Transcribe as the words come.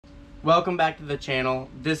Welcome back to the channel.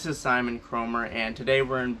 This is Simon Cromer, and today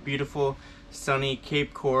we're in beautiful sunny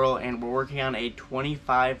Cape Coral and we're working on a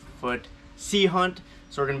 25-foot sea hunt.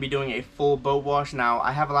 So we're going to be doing a full boat wash. Now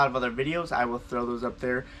I have a lot of other videos, I will throw those up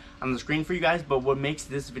there on the screen for you guys, but what makes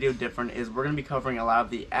this video different is we're going to be covering a lot of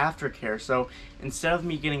the aftercare. So instead of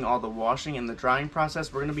me getting all the washing and the drying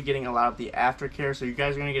process, we're going to be getting a lot of the aftercare. So you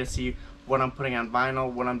guys are going to get to see what I'm putting on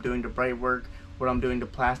vinyl, what I'm doing to bright work, what I'm doing to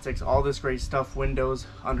plastics, all this great stuff, windows,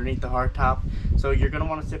 underneath the hardtop. So you're going to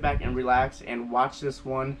want to sit back and relax and watch this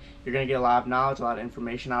one. You're going to get a lot of knowledge, a lot of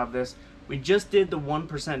information out of this. We just did the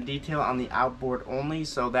 1% detail on the outboard only,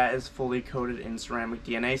 so that is fully coated in ceramic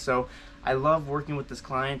DNA. So I love working with this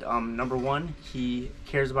client. Number one, he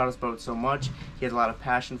cares about his boat so much. He has a lot of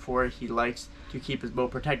passion for it. He likes to keep his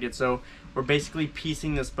boat protected. So we're basically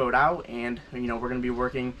piecing this boat out, and we're going to be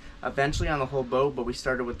working eventually on the whole boat, but we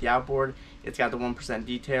started with the outboard. It's got the 1%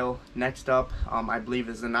 detail. Next up, I believe,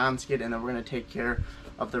 is the non-skid, and then we're going to take care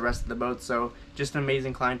of the rest of the boat. So just an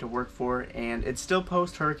amazing client to work for, and it's still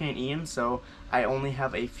post Hurricane Ian, so I only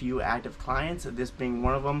have a few active clients, this being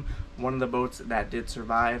one of them, one of the boats that did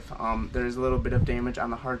survive. There's a little bit of damage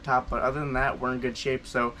on the hardtop, but other than that, we're in good shape.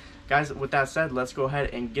 So guys, with that said, let's go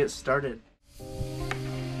ahead and get started.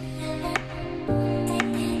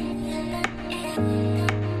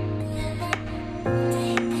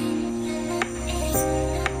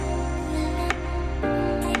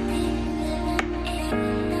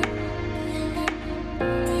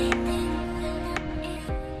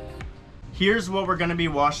 Here's what we're going to be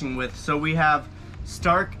washing with. So we have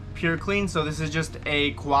Stark Pure Clean. So this is just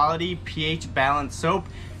a quality pH balanced soap.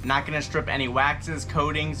 Not going to strip any waxes,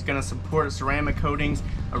 coatings, going to support ceramic coatings.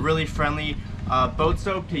 A really friendly boat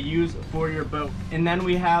soap to use for your boat. And then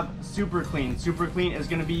we have Super Clean. Super Clean is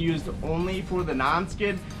going to be used only for the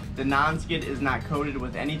non-skid. The non-skid is not coated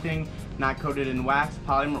with anything, not coated in wax,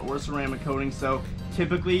 polymer, or ceramic coating. So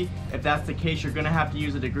typically, if that's the case, you're going to have to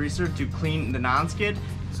use a degreaser to clean the non-skid.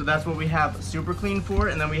 So that's what we have Super Clean for.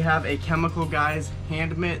 And then we have a Chemical Guys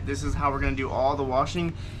hand mitt. This is how we're going to do all the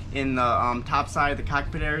washing in the top side of the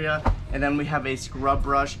cockpit area. And then we have a scrub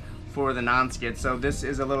brush for the non-skid. So this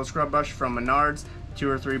is a little scrub brush from Menards, $2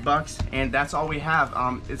 or $3, and that's all we have.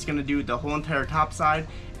 It's going to do the whole entire top side,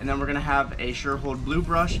 and then we're going to have a Surehold blue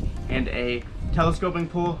brush and a telescoping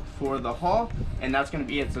pull for the hull, and that's going to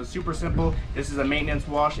be it. So super simple. This is a maintenance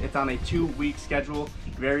wash. It's on a 2-week schedule.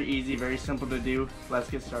 Very easy, very simple to do. Let's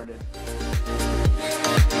get started.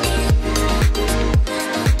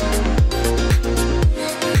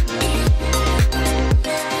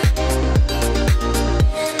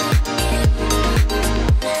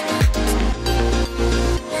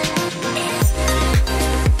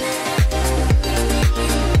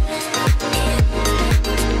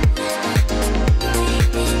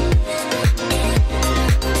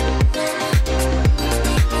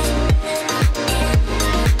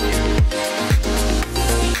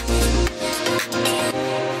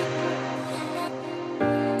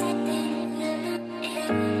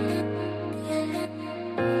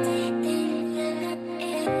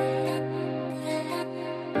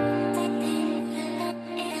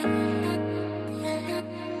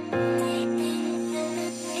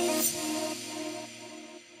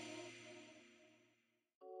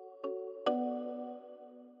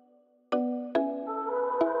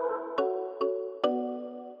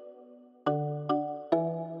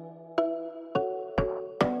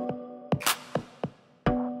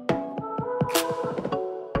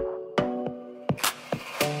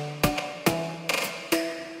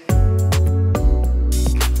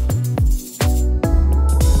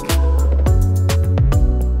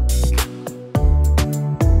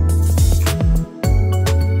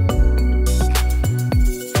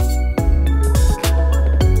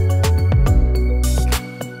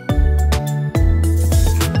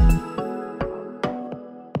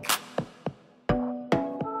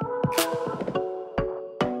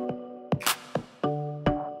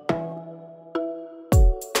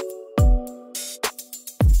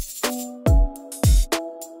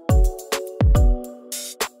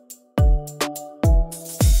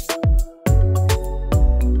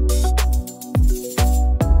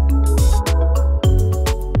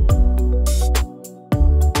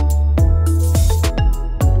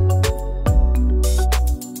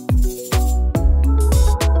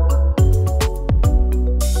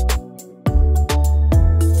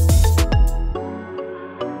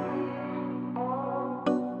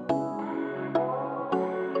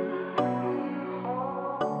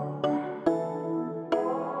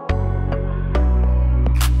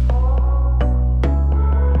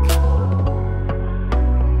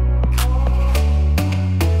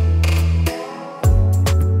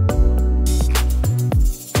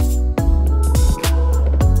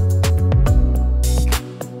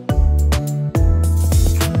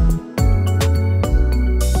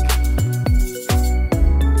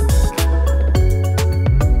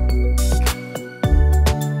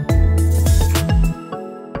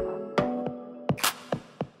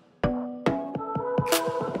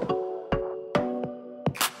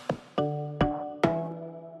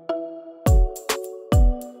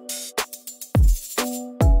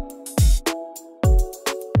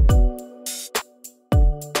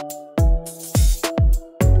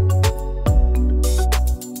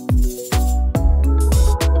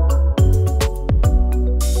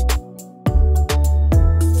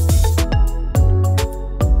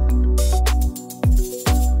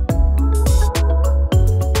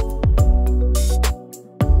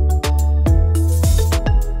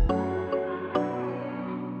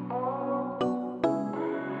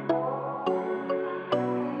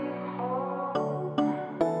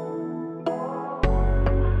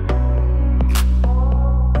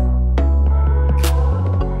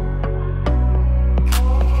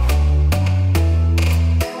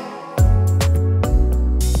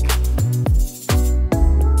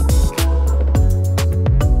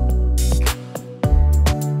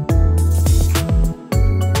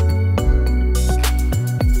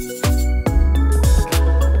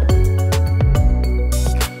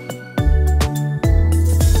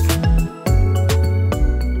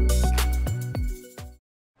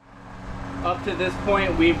 up to this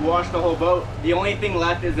point, we've washed the whole boat. The only thing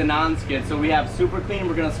left is the non-skid. So we have Super Clean.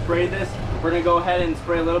 We're gonna spray this. We're gonna go ahead and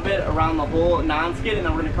spray a little bit around the whole non-skid, and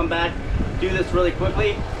then we're gonna come back, do this really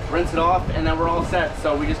quickly, rinse it off, and then we're all set.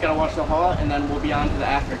 So we just gotta wash the hull, and then we'll be on to the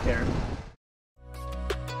aftercare.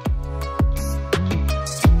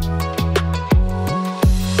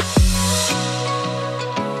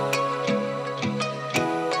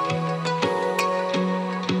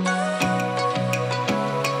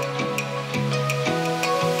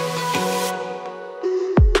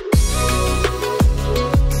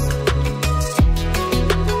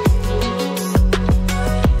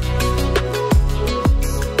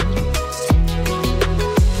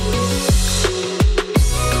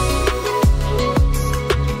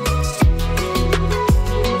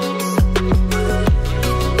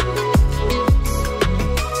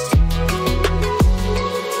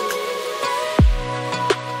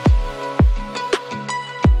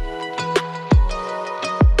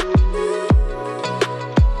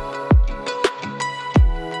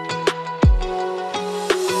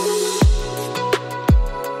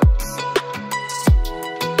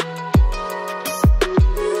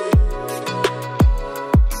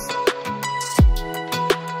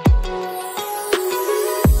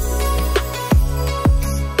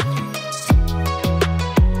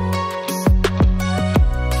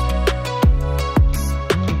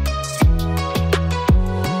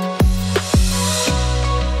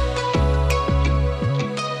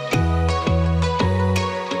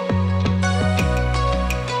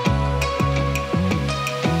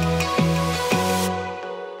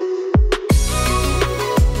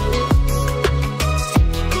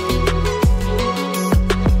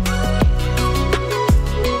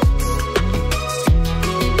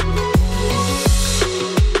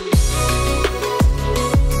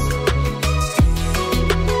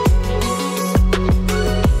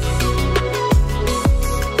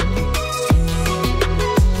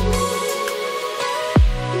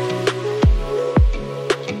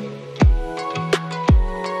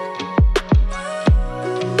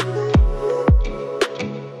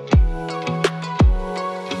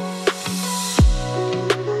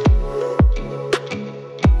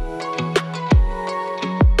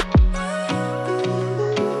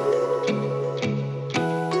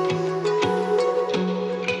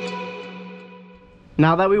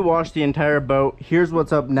 Now that we washed the entire boat, here's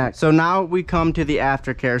what's up next. So now we come to the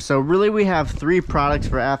aftercare. So really we have 3 products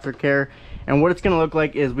for aftercare, and what it's gonna look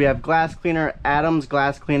like is we have glass cleaner, Adams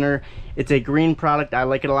glass cleaner. It's a green product. I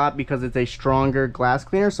like it a lot because it's a stronger glass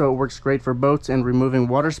cleaner, so it works great for boats and removing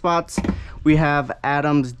water spots. We have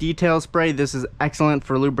Adams detail spray. This is excellent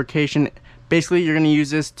for lubrication. Basically, you're going to use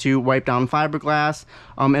this to wipe down fiberglass,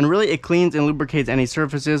 and really it cleans and lubricates any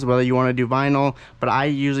surfaces, whether you want to do vinyl, but I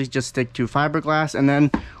usually just stick to fiberglass. And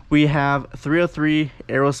then we have 303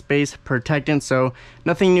 aerospace protectant, so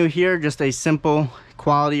nothing new here, just a simple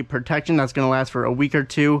quality protection that's going to last for a week or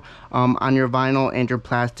 2 on your vinyl and your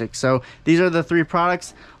plastic. So these are the 3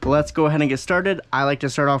 products. Let's go ahead and get started. I like to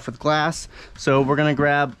start off with glass, so we're going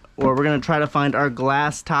to try to find our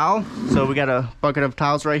glass towel. So we got a bucket of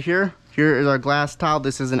towels right here. Here is our glass towel.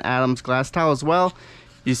 This is an Adams glass towel as well.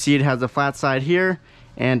 You see it has a flat side here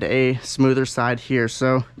and a smoother side here.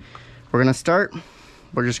 So we're just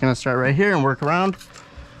gonna start right here and work around.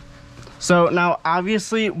 So now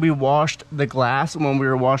obviously we washed the glass when we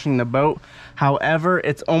were washing the boat. However,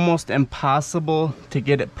 it's almost impossible to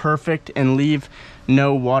get it perfect and leave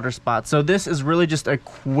no water spots. So this is really just a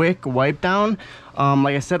quick wipe down.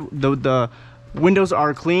 Like I said, the windows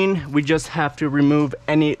are clean. We just have to remove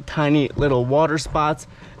any tiny little water spots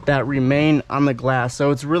that remain on the glass.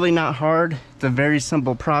 So it's really not hard. It's a very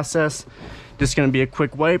simple process. Just gonna be a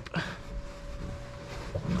quick wipe.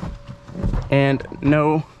 And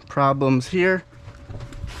no problems here.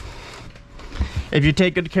 If you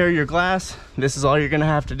take good care of your glass, this is all you're gonna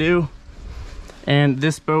have to do. And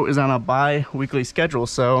this boat is on a bi-weekly schedule,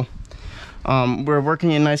 so we're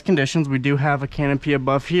working in nice conditions. We do have a canopy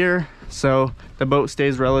above here, so the boat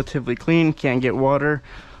stays relatively clean, can't get water,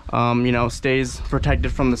 you know, stays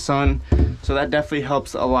protected from the sun, so that definitely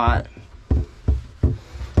helps a lot.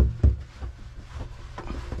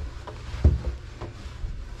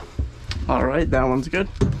 All right, that one's good.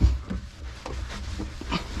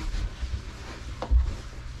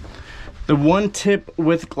 The one tip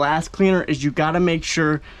with glass cleaner is you gotta make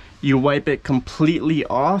sure you wipe it completely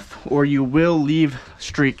off or you will leave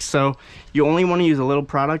streaks. So you only want to use a little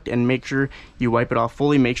product and make sure you wipe it off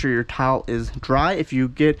fully. Make sure your towel is dry. If you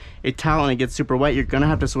get a towel and it gets super wet, you're gonna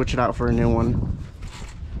have to switch it out for a new one.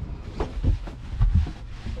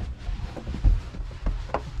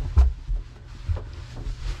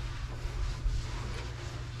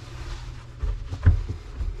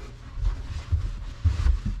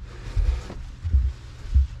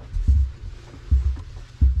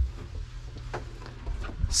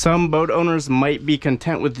 Some boat owners might be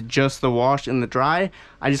content with just the wash and the dry.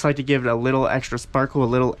 I just like to give it a little extra sparkle, a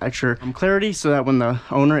little extra clarity, so that when the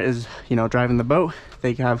owner is, you know, driving the boat,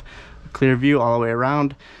 they can have a clear view all the way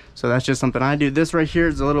around. So that's just something I do. This right here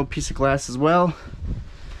is a little piece of glass as well.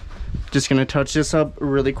 Just gonna touch this up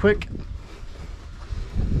really quick.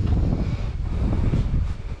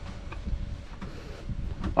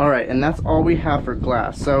 All right, and that's all we have for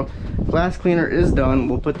glass. So glass cleaner is done.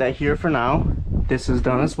 We'll put that here for now. This is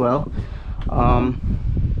done as well.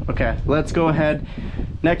 Okay, let's go ahead.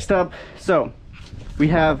 Next up, so we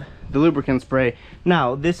have the lubricant spray.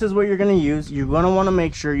 Now, this is what you're gonna use. You're gonna wanna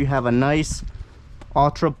make sure you have a nice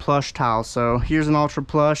ultra plush towel. So here's an ultra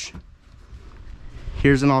plush.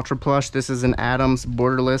 Here's an ultra plush. This is an Adams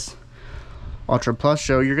borderless ultra plush.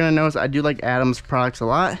 So you're gonna notice I do like Adams products a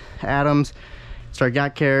lot. Adams,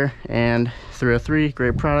 Got Care, and 303,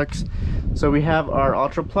 great products. So we have our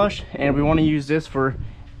ultra plush, and we want to use this for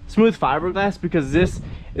smooth fiberglass because this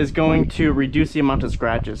is going to reduce the amount of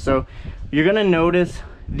scratches. So you're gonna notice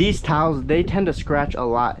these towels, they tend to scratch a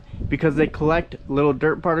lot because they collect little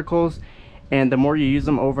dirt particles, and the more you use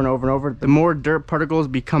them over and over and over, the more dirt particles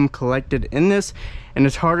become collected in this, and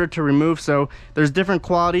it's harder to remove. So there's different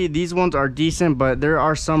quality. These ones are decent, but there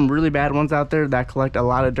are some really bad ones out there that collect a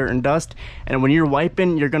lot of dirt and dust, and when you're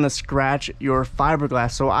wiping, you're gonna scratch your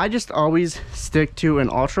fiberglass. So I just always stick to an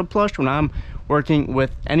ultra plush when I'm working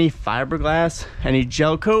with any fiberglass, any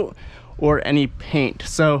gel coat, or any paint.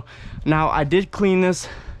 So now I did clean this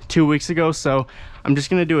 2 weeks ago, so I'm just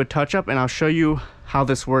gonna do a touch up and I'll show you how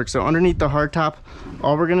this works. So underneath the hardtop,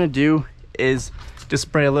 all we're gonna do is just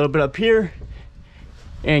spray a little bit up here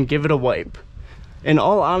and give it a wipe. In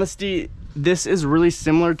all honesty, this is really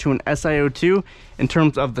similar to an SiO2 in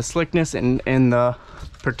terms of the slickness and the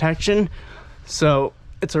protection. So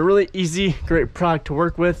it's a really easy, great product to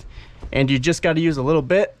work with, and you just got to use a little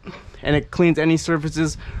bit and it cleans any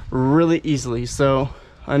surfaces really easily. So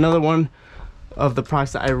another one of the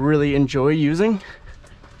products that I really enjoy using.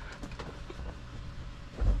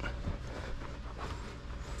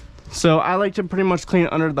 So I like to pretty much clean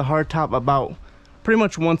under the hardtop about pretty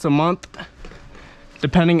much once a month,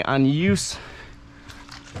 depending on use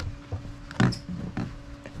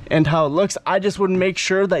and how it looks. I just would make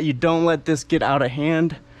sure that you don't let this get out of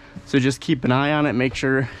hand. So just keep an eye on it, make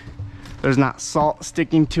sure there's not salt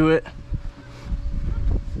sticking to it.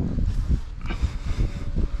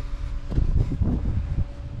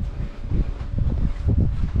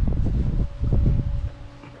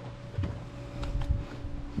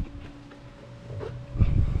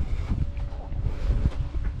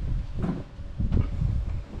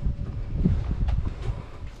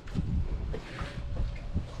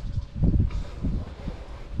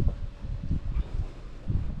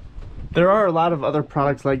 There are a lot of other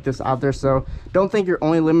products like this out there, so don't think you're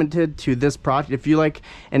only limited to this product. If you like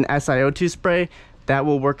an SiO2 spray, that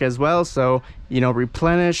will work as well. So, you know,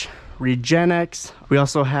 Replenish, Regenex. We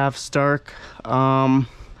also have Stark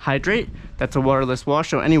Hydrate. That's a waterless wash.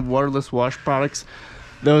 So any waterless wash products,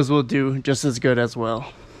 those will do just as good as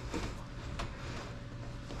well.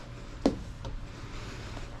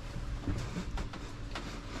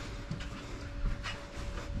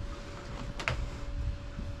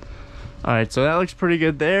 All right, so that looks pretty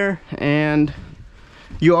good there. And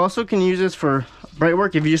you also can use this for bright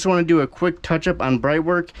work. If you just want to do a quick touch up on bright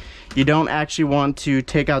work, you don't actually want to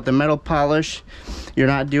take out the metal polish, you're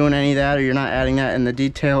not doing any of that, or you're not adding that in the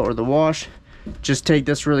detail or the wash, just take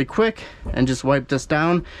this really quick and just wipe this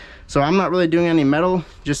down. So I'm not really doing any metal,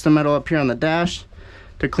 just the metal up here on the dash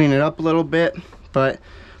to clean it up a little bit. But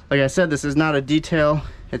like I said, this is not a detail,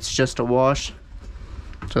 it's just a wash.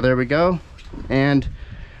 So there we go. And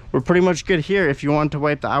we're pretty much good here. If you want to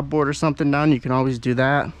wipe the outboard or something down, you can always do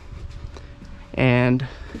that. And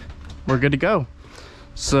we're good to go.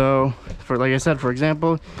 So, for like I said, for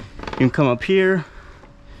example, you can come up here,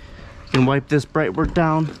 you can wipe this bright work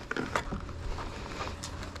down.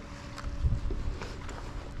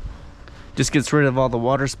 Just gets rid of all the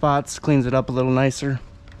water spots, cleans it up a little nicer.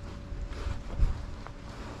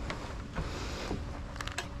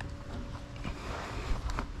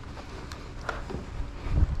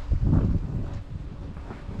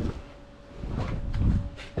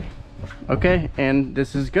 Okay, and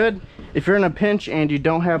this is good. If you're in a pinch and you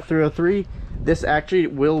don't have 303, this actually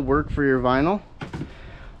will work for your vinyl.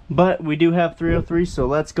 But we do have 303, so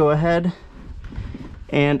let's go ahead.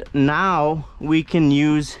 And now we can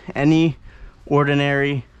use any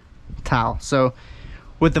ordinary towel. So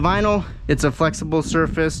with the vinyl, it's a flexible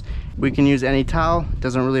surface. We can use any towel,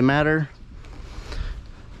 doesn't really matter.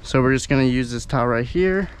 So we're just gonna use this towel right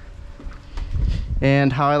here.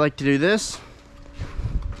 And how I like to do this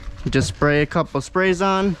Just spray a couple sprays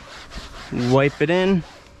on, wipe it in.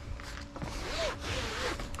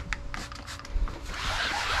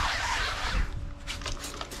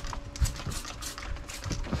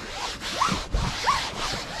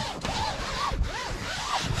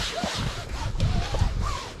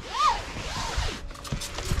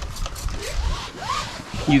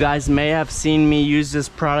 You guys may have seen me use this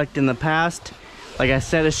product in the past. Like I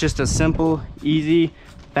said, it's just a simple, easy,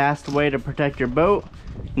 fast way to protect your boat.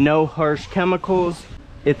 No harsh chemicals.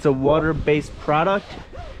 It's a water-based product,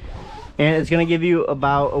 and it's gonna give you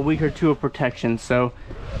about a week or two of protection. So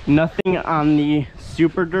nothing on the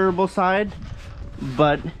super durable side,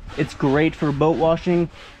 but it's great for boat washing.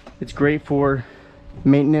 It's great for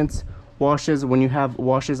maintenance washes when you have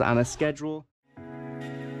washes on a schedule.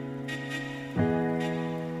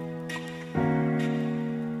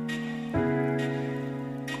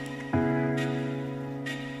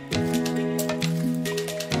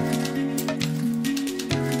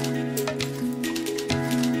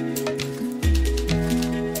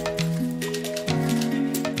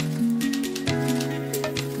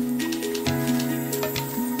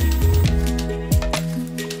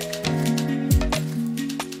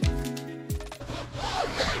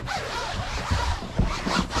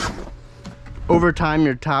 Over time,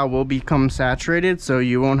 your towel will become saturated, so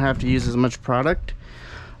you won't have to use as much product.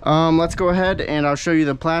 Let's go ahead and I'll show you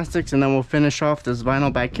the plastics, and then we'll finish off this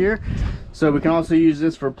vinyl back here. So we can also use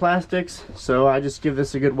this for plastics, so I just give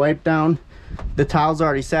this a good wipe down. The towel's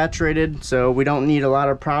already saturated, so we don't need a lot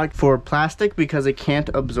of product for plastic because it can't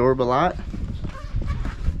absorb a lot.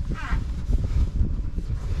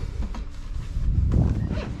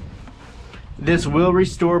 This will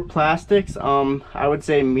restore plastics. I would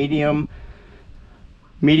say medium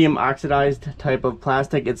oxidized type of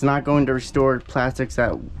plastic. It's not going to restore plastics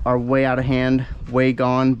that are way out of hand, way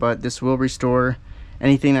gone, but this will restore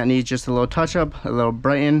anything that needs just a little touch up, a little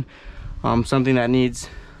brighten, something that needs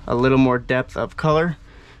a little more depth of color.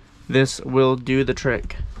 This will do the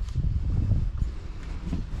trick.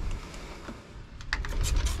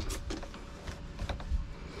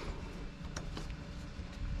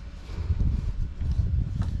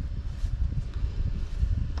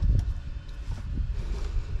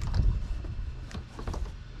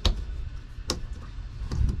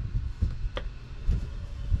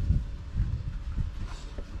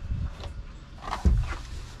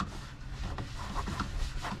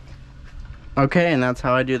 Okay, and that's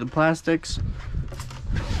how I do the plastics.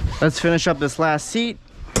 Let's finish up this last seat.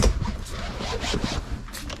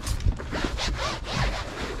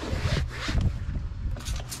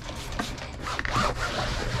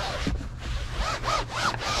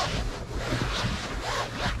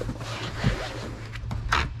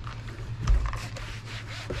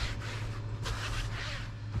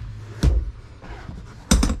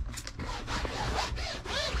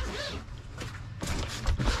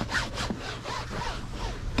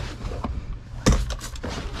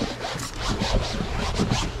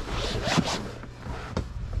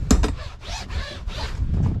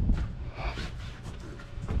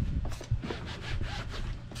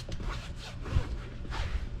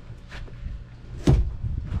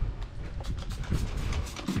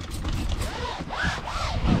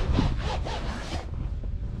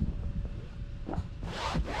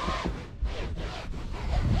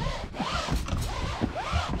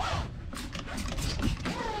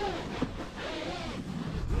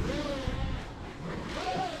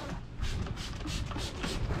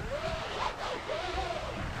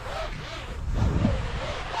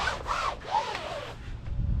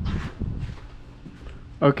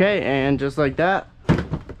 Okay, and just like that,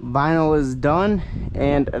 vinyl is done,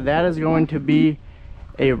 and that is going to be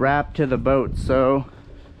a wrap to the boat. So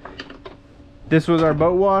this was our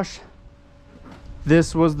boat wash.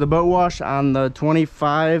 This was the boat wash on the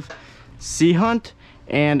 25 Sea Hunt.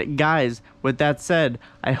 And guys, with that said,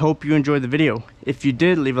 I hope you enjoyed the video. If you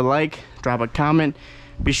did, leave a like, drop a comment.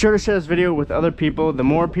 Be sure to share this video with other people. The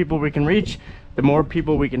more people we can reach, the more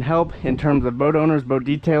people we can help in terms of boat owners, boat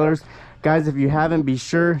detailers. Guys, if you haven't, be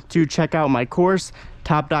sure to check out my course,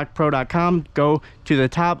 topdockpro.com. Go to the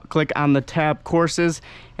top, click on the tab courses,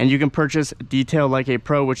 and you can purchase Detail Like a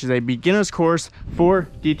Pro, which is a beginner's course for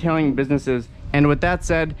detailing businesses. And with that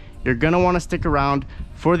said, you're gonna wanna stick around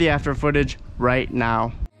for the after footage right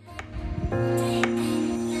now.